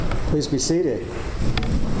Please be seated.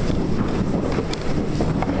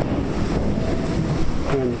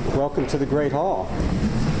 And welcome to the Great Hall.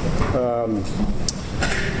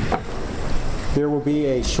 There will be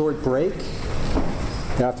a short break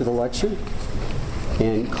after the lecture,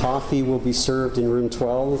 and coffee will be served in room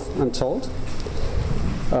 12, I'm told.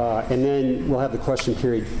 And then we'll have the question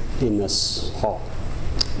period in this hall.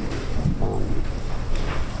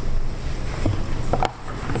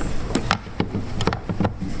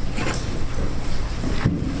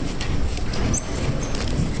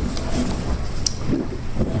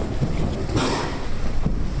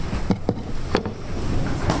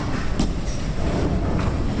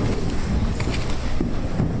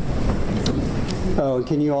 Oh,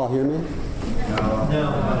 can you all hear me?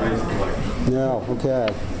 No,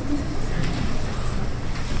 okay.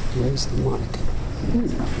 Where's the mic?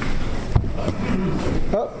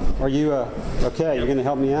 Oh, are you, okay, you're going to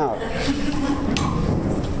help me out.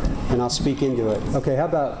 And I'll speak into it. Okay, how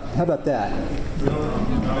about that?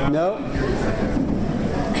 No?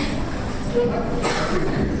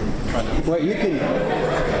 Well, you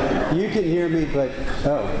can hear me, but,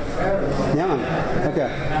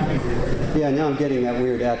 now I'm getting that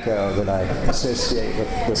weird echo that I associate with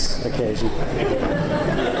this occasion.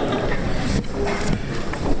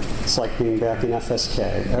 It's like being back in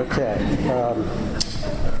FSK. Okay.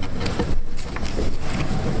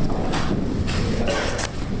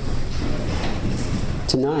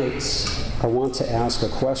 Tonight, I want to ask a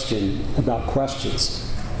question about questions.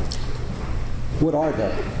 What are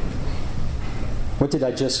they? What did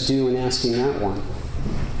I just do in asking that one?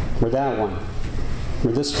 Or that one?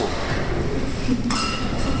 Or this one?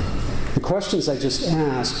 The questions I just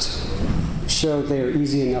asked show they are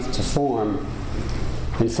easy enough to form,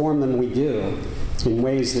 and form them we do in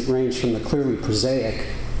ways that range from the clearly prosaic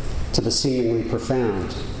to the seemingly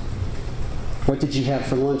profound. What did you have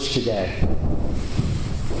for lunch today?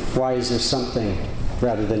 Why is there something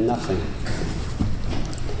rather than nothing?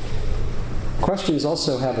 Questions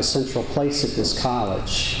also have a central place at this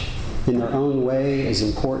college, in their own way as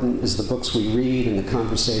important as the books we read and the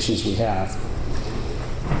conversations we have.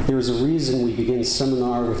 There is a reason we begin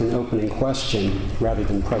seminar with an opening question rather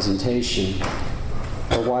than presentation,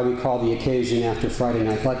 or why we call the occasion after Friday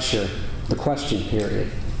night lecture the question period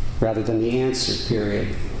rather than the answer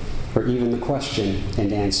period, or even the question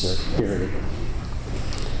and answer period.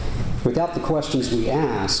 Without the questions we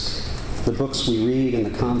ask, the books we read and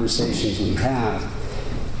the conversations we have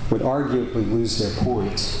would arguably lose their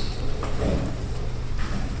point.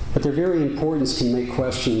 But their very importance can make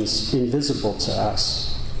questions invisible to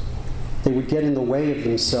us. They would get in the way of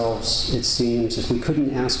themselves, it seems, if we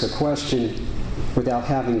couldn't ask a question without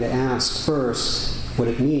having to ask first what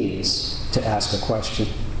it means to ask a question.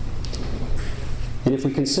 And if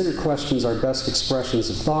we consider questions our best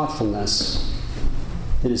expressions of thoughtfulness,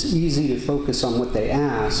 it is easy to focus on what they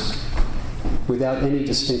ask without any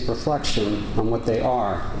distinct reflection on what they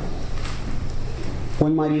are.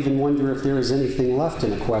 One might even wonder if there is anything left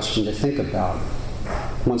in a question to think about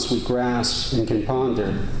once we grasp and can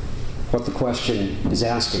ponder what the question is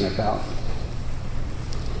asking about.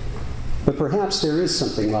 But perhaps there is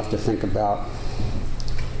something left to think about.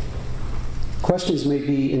 Questions may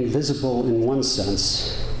be invisible in one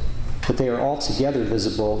sense, but they are altogether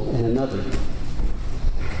visible in another.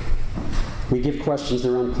 We give questions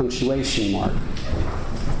their own punctuation mark,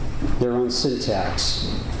 their own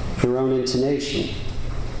syntax, their own intonation,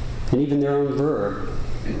 and even their own verb,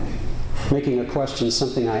 making a question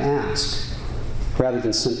something I ask rather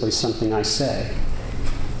than simply something I say.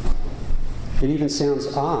 It even sounds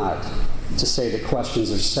odd to say that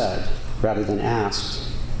questions are said rather than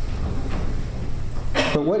asked.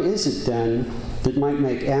 But what is it then that might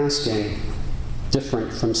make asking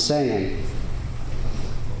different from saying?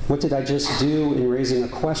 What did I just do in raising a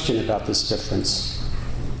question about this difference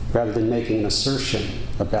rather than making an assertion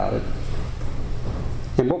about it?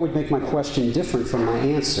 And what would make my question different from my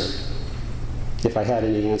answer if I had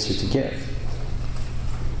any answer to give?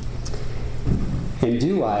 And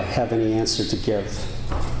do I have any answer to give?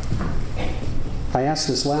 I ask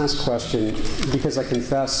this last question because I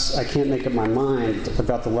confess I can't make up my mind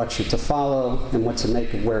about the lecture to follow and what to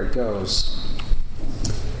make of where it goes.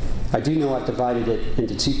 I do know I've divided it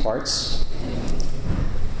into two parts.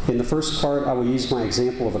 In the first part, I will use my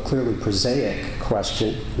example of a clearly prosaic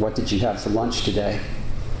question, what did you have for lunch today,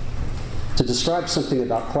 to describe something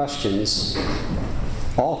about questions,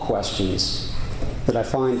 all questions, that I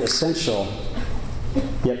find essential,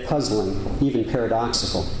 yet puzzling, even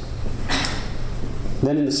paradoxical.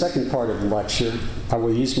 Then in the second part of the lecture, I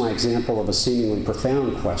will use my example of a seemingly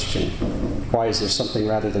profound question. Why is there something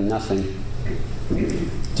rather than nothing?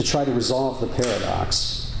 to try to resolve the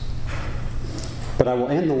paradox. But I will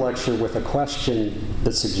end the lecture with a question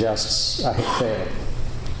that suggests I have failed.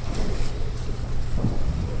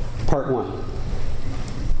 Part 1.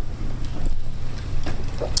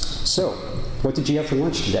 So, what did you have for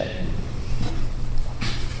lunch today?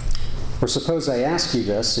 Or suppose I ask you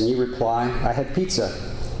this and you reply, I had pizza.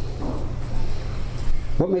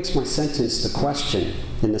 What makes my sentence the question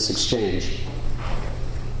in this exchange?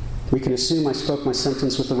 We can assume I spoke my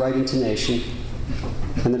sentence with the right intonation,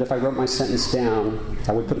 and that if I wrote my sentence down,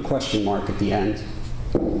 I would put a question mark at the end.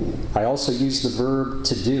 I also used the verb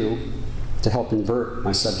to do to help invert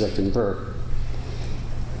my subject and verb.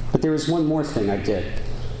 But there is one more thing I did.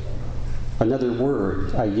 Another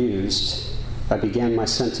word I used. I began my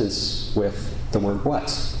sentence with the word what,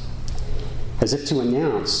 as if to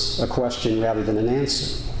announce a question rather than an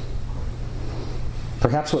answer.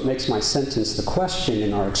 Perhaps what makes my sentence the question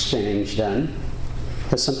in our exchange, then,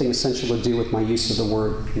 has something essential to do with my use of the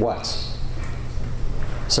word what.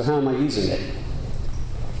 So how am I using it?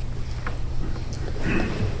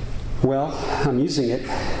 Well, I'm using it,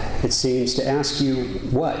 it seems, to ask you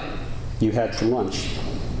what you had for lunch.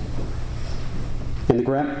 And the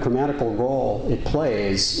grammatical role it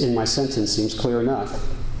plays in my sentence seems clear enough.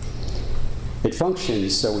 It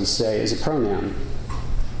functions, so we say, as a pronoun.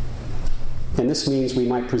 And this means we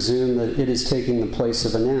might presume that it is taking the place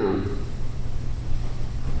of a noun.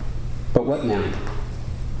 But what noun?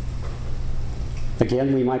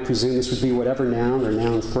 Again, we might presume this would be whatever noun or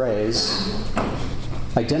noun phrase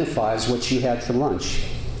identifies what you had for lunch.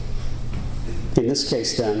 In this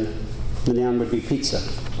case, then, the noun would be pizza.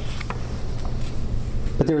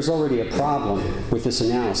 But there is already a problem with this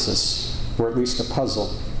analysis, or at least a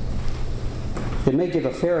puzzle. It may give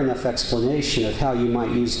a fair enough explanation of how you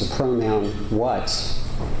might use the pronoun what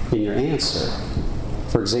in your answer.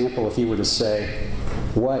 For example, if you were to say,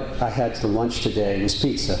 what I had for lunch today was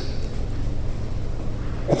pizza.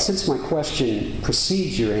 But since my question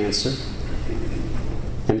precedes your answer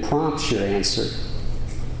and prompts your answer,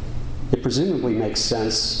 it presumably makes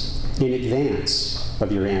sense in advance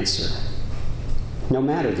of your answer. No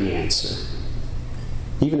matter the answer.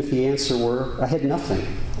 Even if the answer were, I had nothing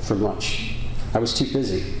for lunch. I was too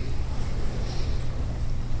busy.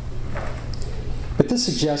 But this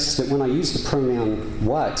suggests that when I use the pronoun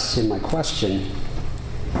what in my question,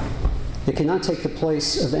 it cannot take the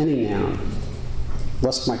place of any noun,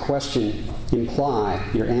 lest my question imply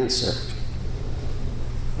your answer.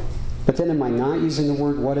 But then am I not using the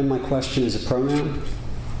word what in my question as a pronoun?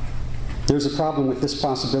 There's a problem with this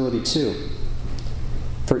possibility too.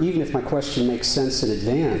 For even if my question makes sense in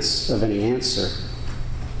advance of any answer,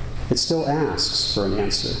 it still asks for an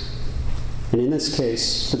answer. And in this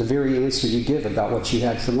case, for the very answer you give about what you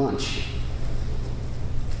had for lunch.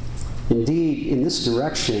 Indeed, in this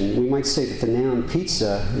direction, we might say that the noun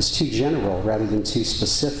pizza is too general rather than too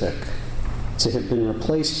specific to have been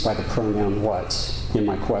replaced by the pronoun what in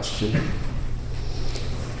my question.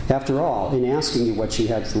 After all, in asking you what you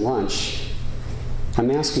had for lunch, I'm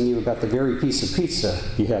asking you about the very piece of pizza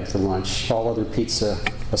you had for lunch, all other pizza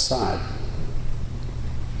aside.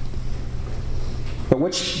 But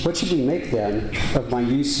what should we make, then, of my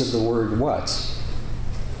use of the word what?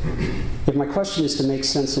 If my question is to make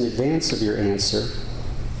sense in advance of your answer,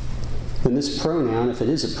 then this pronoun, if it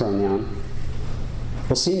is a pronoun,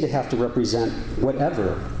 will seem to have to represent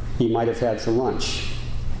whatever you might have had for lunch,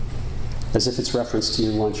 as if its reference to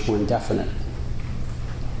your lunch were indefinite.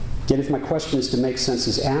 Yet if my question is to make sense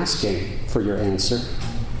as asking for your answer,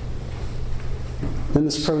 then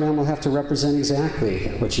this pronoun will have to represent exactly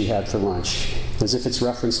what you had for lunch, as if its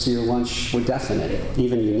reference to your lunch were definite,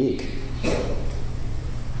 even unique.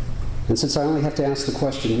 And since I only have to ask the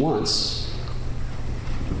question once,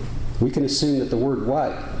 we can assume that the word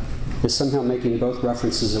what is somehow making both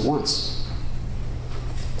references at once,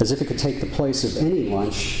 as if it could take the place of any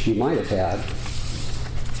lunch you might have had,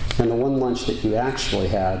 and the one lunch that you actually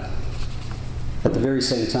had at the very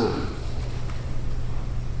same time.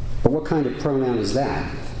 But what kind of pronoun is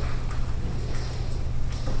that?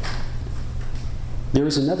 There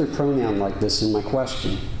is another pronoun like this in my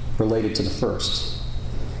question, related to the first.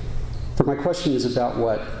 For my question is about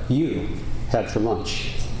what you had for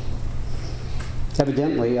lunch.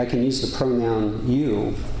 Evidently, I can use the pronoun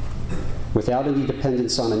you without any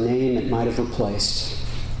dependence on a name it might have replaced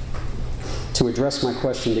to address my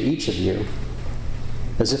question to each of you,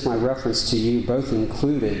 as if my reference to you both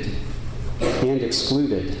included and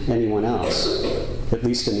excluded anyone else, at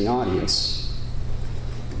least in the audience.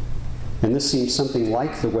 And this seems something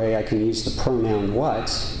like the way I can use the pronoun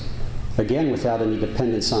what, again without any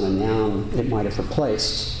dependence on a noun it might have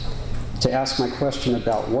replaced, to ask my question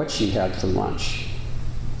about what she had for lunch,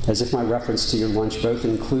 as if my reference to your lunch both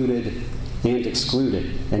included and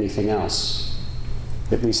excluded anything else,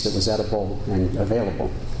 at least that was edible and available.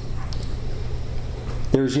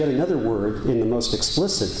 There is yet another word in the most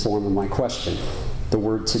explicit form of my question, the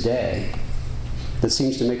word today, that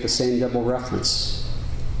seems to make the same double reference,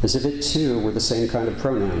 as if it too were the same kind of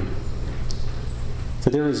pronoun. For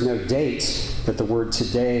there is no date that the word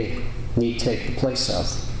today need take the place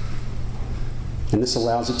of. And this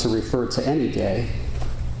allows it to refer to any day,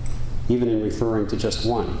 even in referring to just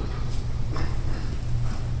one.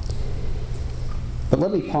 But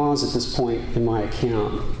let me pause at this point in my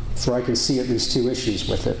account, for I can see at least two issues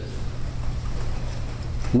with it.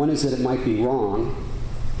 One is that it might be wrong,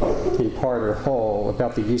 in part or whole,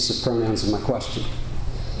 about the use of pronouns in my question.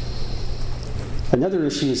 Another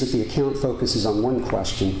issue is that the account focuses on one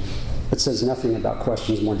question, but says nothing about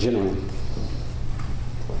questions more generally.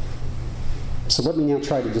 So let me now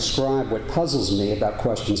try to describe what puzzles me about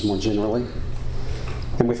questions more generally,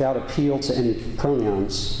 and without appeal to any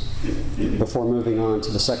pronouns, before moving on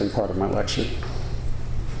to the second part of my lecture.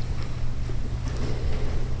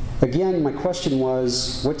 Again, my question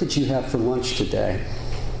was, what did you have for lunch today?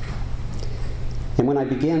 And when I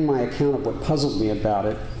began my account of what puzzled me about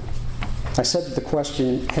it, I said that the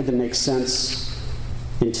question had to make sense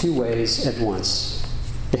in two ways at once.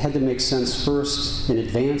 It had to make sense first in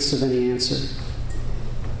advance of any answer,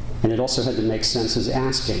 and it also had to make sense as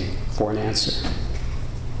asking for an answer.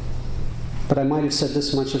 But I might have said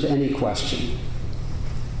this much of any question,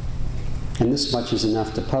 and this much is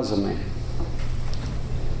enough to puzzle me.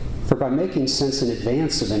 For by making sense in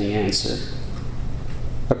advance of any answer,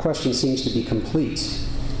 a question seems to be complete.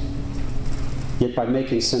 Yet by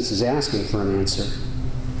making sense as asking for an answer,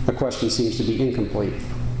 a question seems to be incomplete.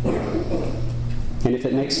 And if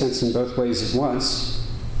it makes sense in both ways at once,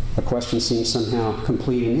 a question seems somehow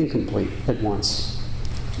complete and incomplete at once.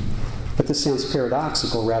 But this sounds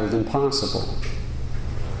paradoxical rather than possible.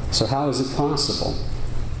 So how is it possible?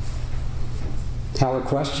 How are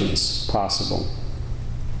questions possible?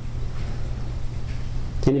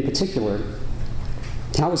 And in particular,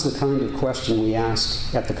 how is the kind of question we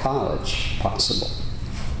ask at the college possible?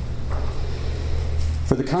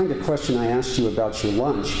 For the kind of question I asked you about your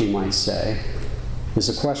lunch, we might say,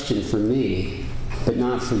 is a question for me, but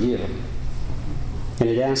not for you. And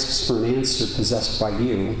it asks for an answer possessed by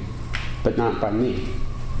you, but not by me.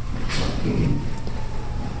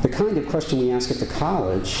 The kind of question we ask at the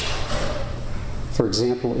college, for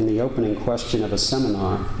example, in the opening question of a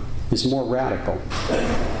seminar, is more radical.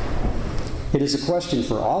 It is a question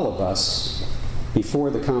for all of us before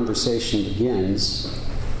the conversation begins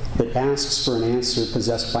that asks for an answer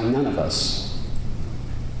possessed by none of us,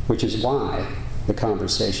 which is why the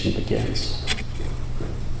conversation begins.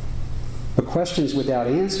 But questions without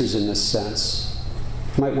answers in this sense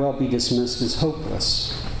might well be dismissed as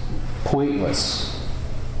hopeless, pointless,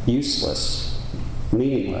 useless,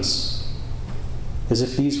 meaningless, as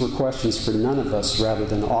if these were questions for none of us rather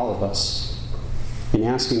than all of us, in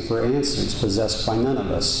asking for answers possessed by none of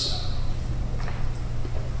us.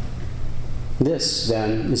 This,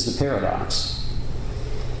 then, is the paradox.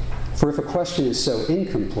 For if a question is so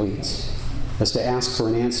incomplete as to ask for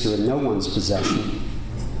an answer in no one's possession,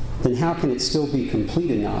 then how can it still be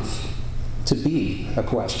complete enough to be a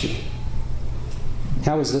question?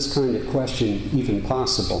 How is this kind of question even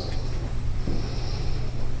possible?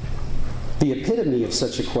 The epitome of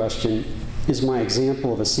such a question is my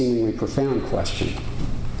example of a seemingly profound question.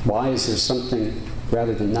 Why is there something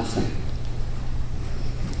rather than nothing?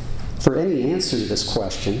 For any answer to this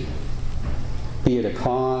question, be it a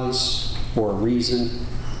cause or a reason,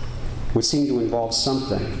 would seem to involve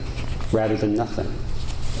something rather than nothing,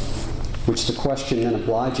 which the question then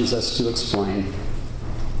obliges us to explain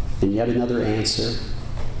in yet another answer,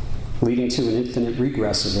 leading to an infinite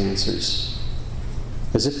regress of answers,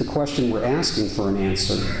 as if the question were asking for an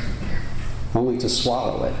answer only to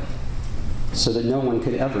swallow it, so that no one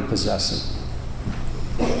could ever possess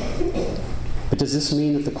it. But does this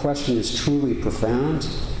mean that the question is truly profound,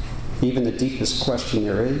 even the deepest question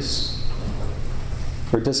there is?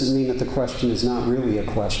 Or does it mean that the question is not really a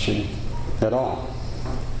question at all?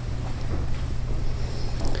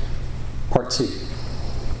 Part 2.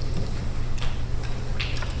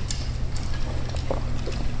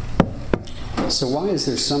 So why is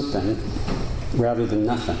there something rather than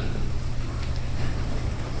nothing?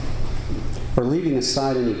 Or leaving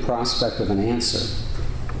aside any prospect of an answer,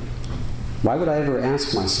 why would I ever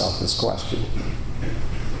ask myself this question?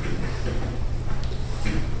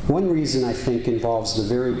 One reason, I think, involves the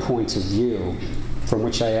very point of view from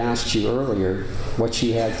which I asked you earlier what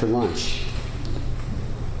you had for lunch.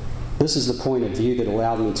 This is the point of view that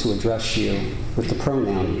allowed me to address you with the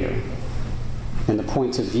pronoun you, and the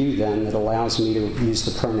point of view then that allows me to use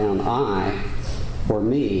the pronoun I or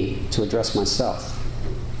me to address myself.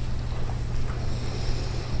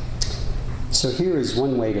 So here is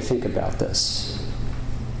one way to think about this.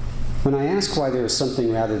 When I ask why there is something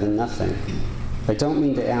rather than nothing, I don't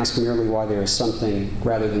mean to ask merely why there is something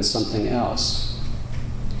rather than something else.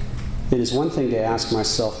 It is one thing to ask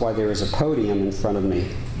myself why there is a podium in front of me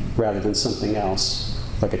rather than something else,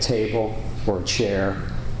 like a table or a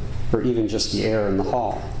chair, or even just the air in the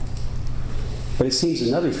hall. But it seems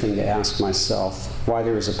another thing to ask myself why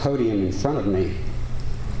there is a podium in front of me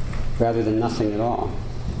rather than nothing at all.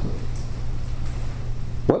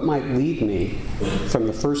 What might lead me from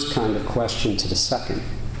the first kind of question to the second?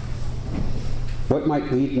 What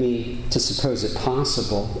might lead me to suppose it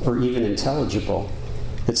possible or even intelligible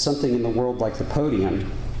that something in the world like the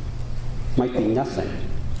podium might be nothing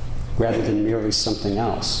rather than merely something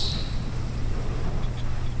else?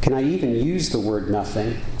 Can I even use the word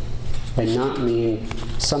nothing and not mean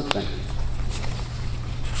something?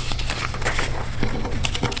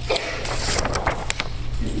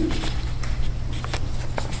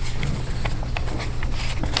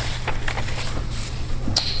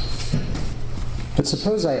 But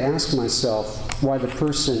suppose I ask myself why the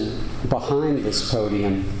person behind this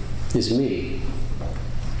podium is me,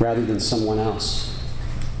 rather than someone else.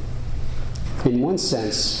 In one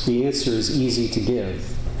sense, the answer is easy to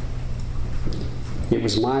give. It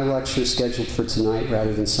was my lecture scheduled for tonight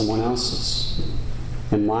rather than someone else's,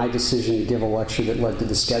 and my decision to give a lecture that led to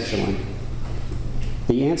the scheduling.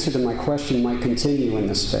 The answer to my question might continue in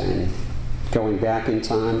this vein, going back in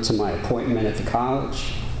time to my appointment at the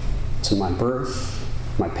college, to my birth,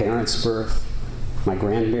 my parents' birth, my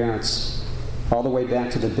grandparents, all the way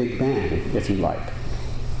back to the Big Bang, if you like.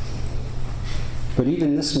 But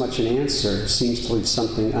even this much an answer seems to leave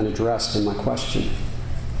something unaddressed in my question.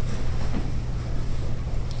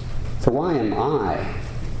 For why am I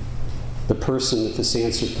the person that this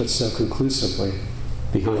answer puts so conclusively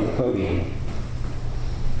behind the podium?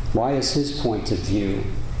 Why is his point of view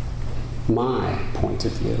my point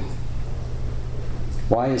of view?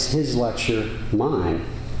 Why is his lecture mine?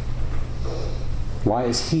 Why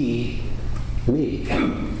is he me?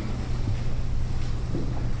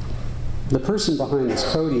 The person behind this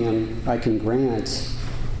podium, I can grant,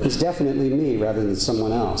 is definitely me rather than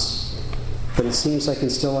someone else. But it seems I can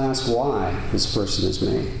still ask why this person is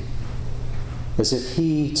me. As if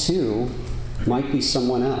he, too, might be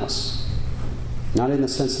someone else. Not in the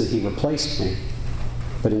sense that he replaced me,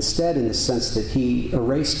 but instead in the sense that he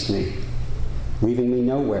erased me, leaving me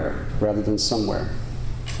nowhere rather than somewhere.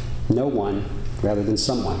 No one rather than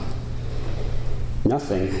someone.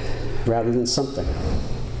 Nothing rather than something.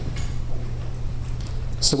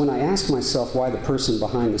 So when I ask myself why the person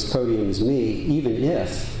behind this podium is me, even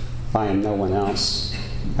if I am no one else,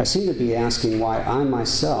 I seem to be asking why I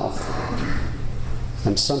myself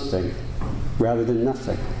am something rather than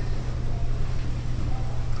nothing.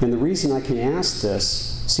 And the reason I can ask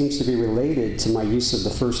this seems to be related to my use of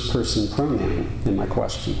the first person pronoun in my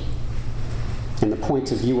question and the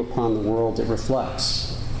point of view upon the world it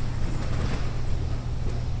reflects.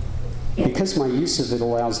 Because my use of it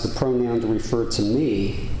allows the pronoun to refer to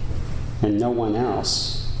me and no one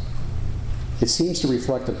else, it seems to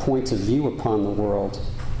reflect a point of view upon the world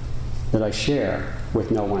that I share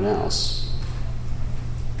with no one else.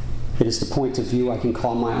 It is the point of view I can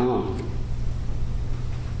call my own.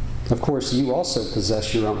 Of course, you also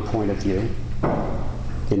possess your own point of view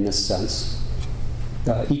in this sense.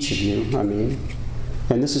 Each of you, I mean.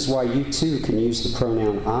 And this is why you too can use the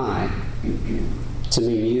pronoun I to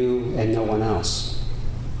mean you and no one else.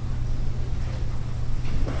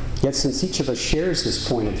 Yet since each of us shares this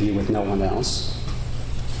point of view with no one else,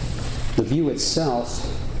 the view itself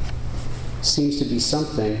seems to be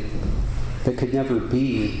something that could never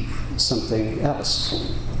be something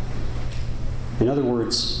else. In other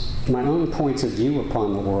words, my own point of view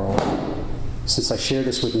upon the world, since I share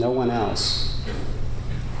this with no one else,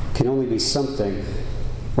 can only be something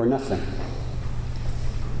or nothing.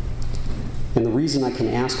 And the reason I can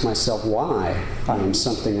ask myself why I am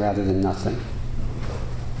something rather than nothing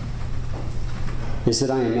is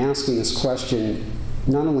that I am asking this question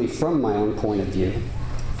not only from my own point of view,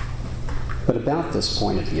 but about this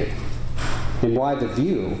point of view, and why the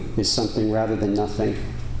view is something rather than nothing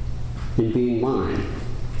in being mine.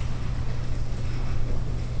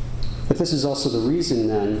 But this is also the reason,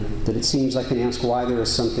 then, that it seems I can ask why there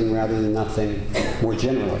is something rather than nothing more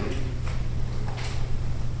generally.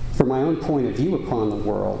 For my own point of view upon the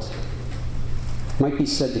world might be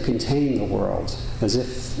said to contain the world, as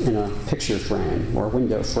if in a picture frame or a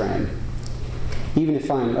window frame, even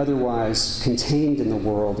if I am otherwise contained in the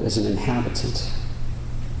world as an inhabitant.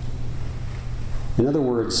 In other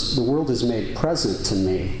words, the world is made present to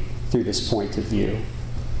me through this point of view,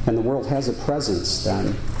 and the world has a presence,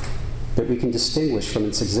 then, that we can distinguish from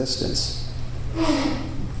its existence.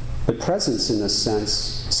 But presence, in this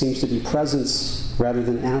sense, seems to be presence rather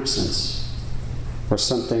than absence, or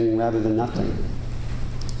something rather than nothing.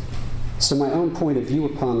 So my own point of view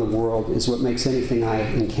upon the world is what makes anything I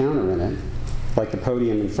encounter in it, like the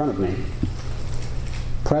podium in front of me,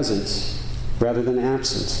 present rather than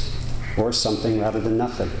absent, or something rather than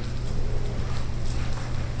nothing.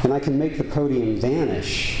 And I can make the podium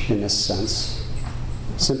vanish, in this sense,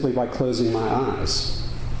 simply by closing my eyes.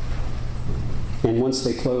 And once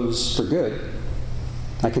they close for good,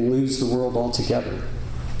 I can lose the world altogether.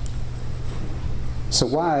 So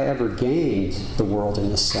why I ever gained the world in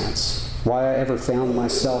this sense, why I ever found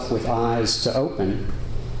myself with eyes to open,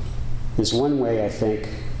 is one way, I think,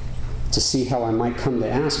 to see how I might come to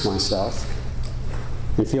ask myself,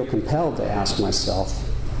 and feel compelled to ask myself,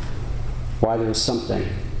 why there is something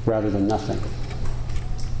rather than nothing.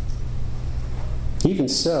 Even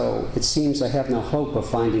so, it seems I have no hope of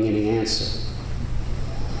finding any answer.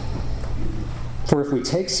 For if we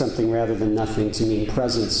take something rather than nothing to mean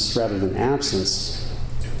presence rather than absence,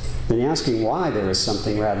 then asking why there is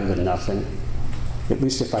something rather than nothing, at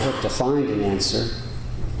least if I hope to find an answer,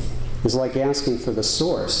 is like asking for the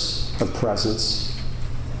source of presence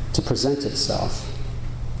to present itself,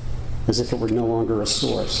 as if it were no longer a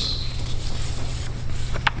source.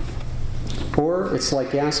 Or it's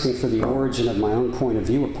like asking for the origin of my own point of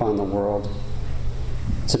view upon the world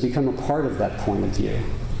to become a part of that point of view,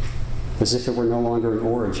 as if it were no longer an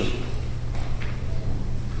origin.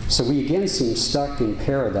 So we again seem stuck in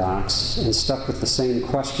paradox and stuck with the same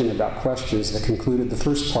question about questions that concluded the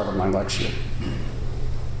first part of my lecture.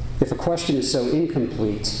 If a question is so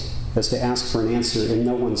incomplete as to ask for an answer in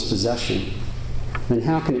no one's possession, then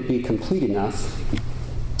how can it be complete enough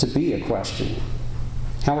to be a question?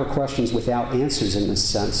 How are questions without answers in this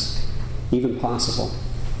sense even possible?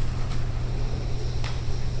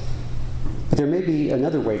 But there may be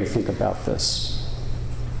another way to think about this.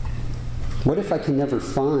 What if I can never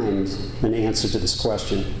find an answer to this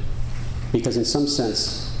question? Because in some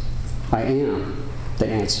sense, I am the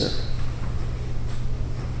answer.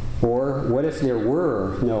 Or what if there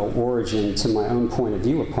were no origin to my own point of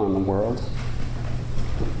view upon the world?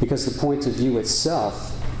 Because the point of view itself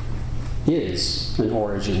is an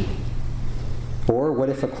origin. Or what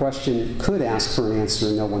if a question could ask for an answer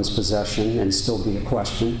in no one's possession and still be a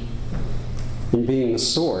question, in being the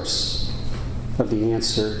source of the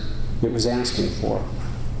answer it was asking for?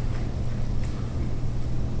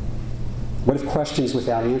 What if questions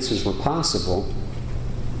without answers were possible,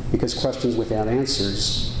 because questions without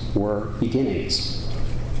answers were beginnings?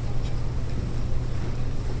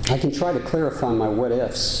 I can try to clarify my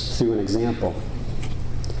what-ifs through an example.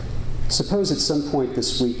 Suppose at some point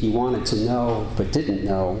this week you wanted to know, but didn't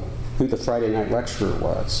know, who the Friday night lecturer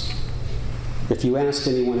was. If you asked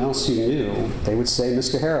anyone else who knew, they would say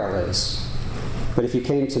Mr. Harrell is. But if you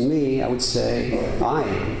came to me, I would say, I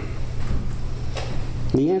am.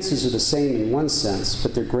 The answers are the same in one sense,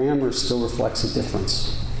 but their grammar still reflects a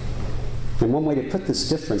difference. And one way to put this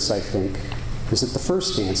difference, I think, is that the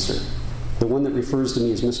first answer, the one that refers to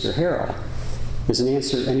me as Mr. Harrell, is an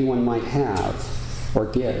answer anyone might have or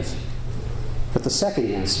give. But the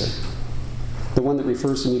second answer, the one that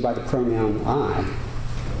refers to me by the pronoun I,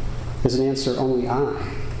 is an answer only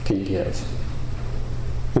I can give.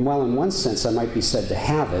 And while in one sense I might be said to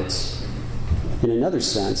have it, in another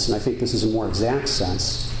sense, and I think this is a more exact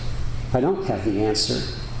sense, I don't have the answer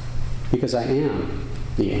because I am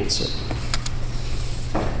the answer.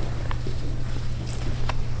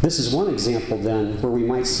 This is one example, then, where we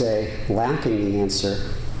might say lacking the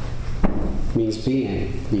answer means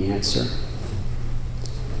being the answer.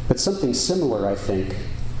 But something similar, I think,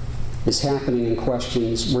 is happening in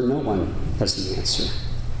questions where no one has the answer.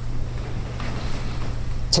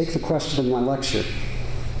 Take the question of my lecture.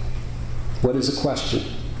 What is a question?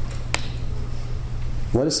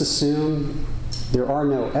 Let us assume there are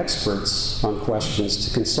no experts on questions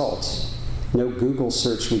to consult, no Google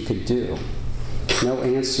search we could do, no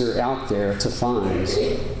answer out there to find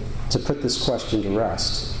to put this question to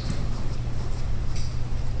rest.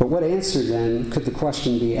 But what answer, then, could the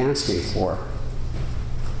question be asking for?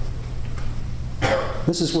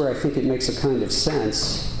 This is where I think it makes a kind of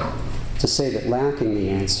sense to say that lacking the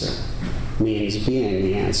answer means being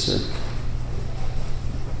the answer.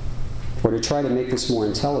 or to try to make this more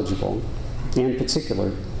intelligible and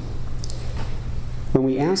particular, when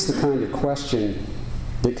we ask the kind of question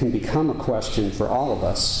that can become a question for all of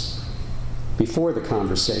us before the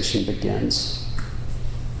conversation begins,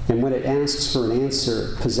 and when it asks for an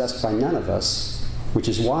answer possessed by none of us, which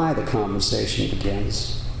is why the conversation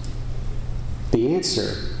begins, the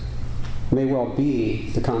answer may well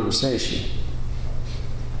be the conversation,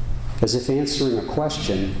 as if answering a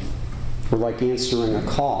question were like answering a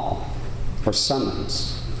call or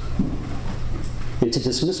summons. And to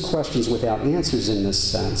dismiss questions without answers in this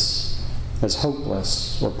sense as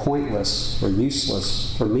hopeless or pointless or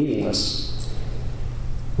useless or meaningless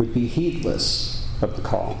would be heedless of the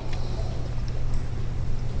call.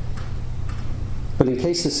 But in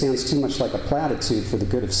case this sounds too much like a platitude for the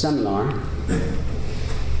good of seminar,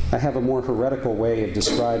 I have a more heretical way of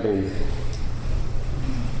describing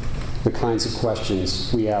the kinds of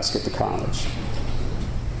questions we ask at the college.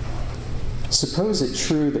 Suppose it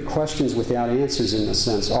true that questions without answers in a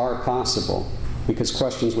sense are possible, because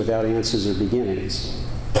questions without answers are beginnings.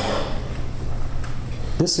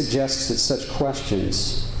 This suggests that such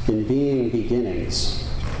questions, in being beginnings,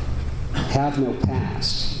 have no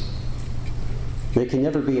past. They can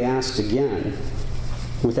never be asked again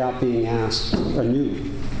without being asked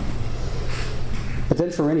anew. But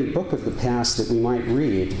then for any book of the past that we might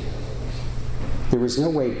read, there is no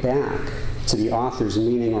way back to the author's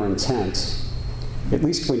meaning or intent, at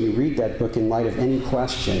least when you read that book in light of any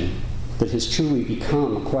question that has truly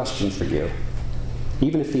become a question for you,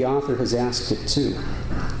 even if the author has asked it too.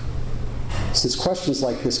 Since questions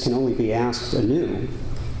like this can only be asked anew,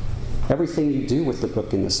 everything you do with the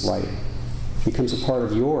book in this light becomes a part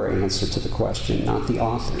of your answer to the question, not the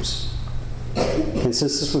author's. And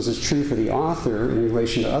since this was as true for the author in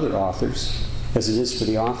relation to other authors as it is for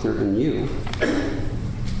the author and you,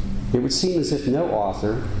 it would seem as if no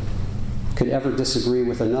author could ever disagree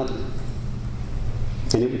with another.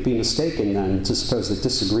 And it would be mistaken then to suppose that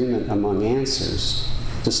disagreement among answers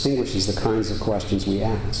distinguishes the kinds of questions we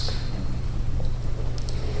ask.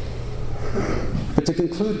 But to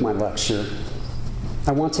conclude my lecture,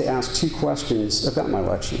 I want to ask two questions about my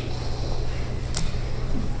lecture.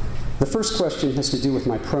 The first question has to do with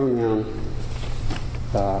my pronoun.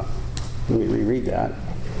 Let me reread that.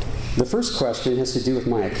 The first question has to do with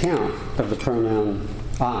my account of the pronoun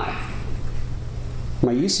I.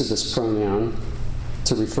 My use of this pronoun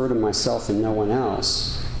to refer to myself and no one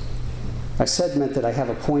else, I said meant that I have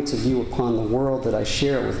a point of view upon the world that I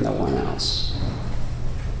share with no one else.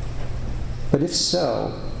 But if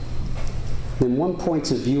so, then what point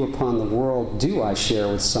of view upon the world do I share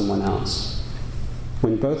with someone else,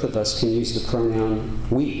 when both of us can use the pronoun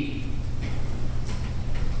we?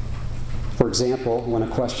 For example, when a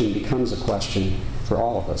question becomes a question for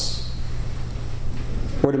all of us.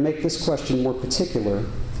 Or to make this question more particular,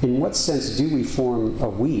 in what sense do we form a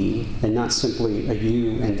we and not simply a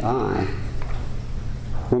you and I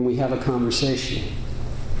when we have a conversation?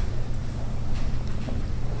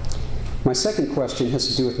 My second question has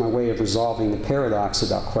to do with my way of resolving the paradox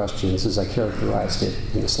about questions as I characterized it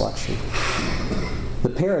in this lecture. The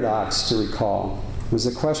paradox, to recall, was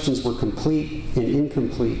that questions were complete and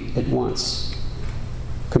incomplete at once.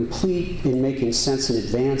 Complete in making sense in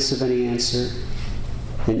advance of any answer,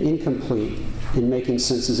 and incomplete in making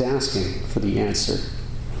sense as asking for the answer.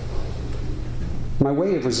 My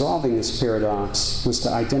way of resolving this paradox was to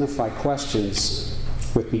identify questions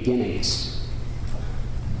with beginnings.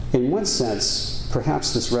 In one sense,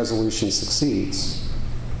 perhaps this resolution succeeds.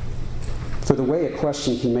 For the way a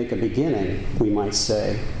question can make a beginning, we might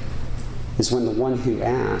say, is when the one who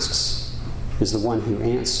asks is the one who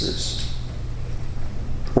answers.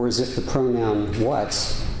 Or as if the pronoun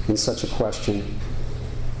what in such a question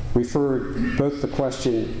referred to both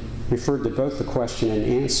the question and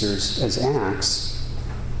answers as acts,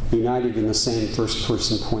 united in the same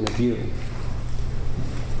first-person point of view.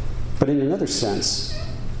 But in another sense,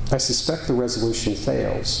 I suspect the resolution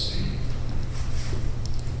fails.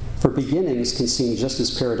 For beginnings can seem just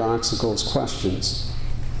as paradoxical as questions.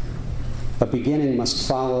 A beginning must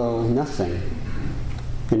follow nothing,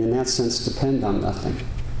 and in that sense depend on nothing,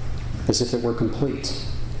 as if it were complete.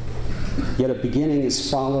 Yet a beginning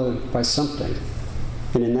is followed by something,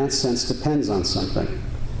 and in that sense depends on something,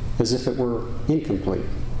 as if it were incomplete.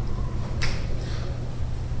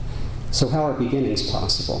 So how are beginnings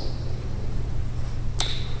possible?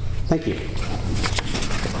 Thank you.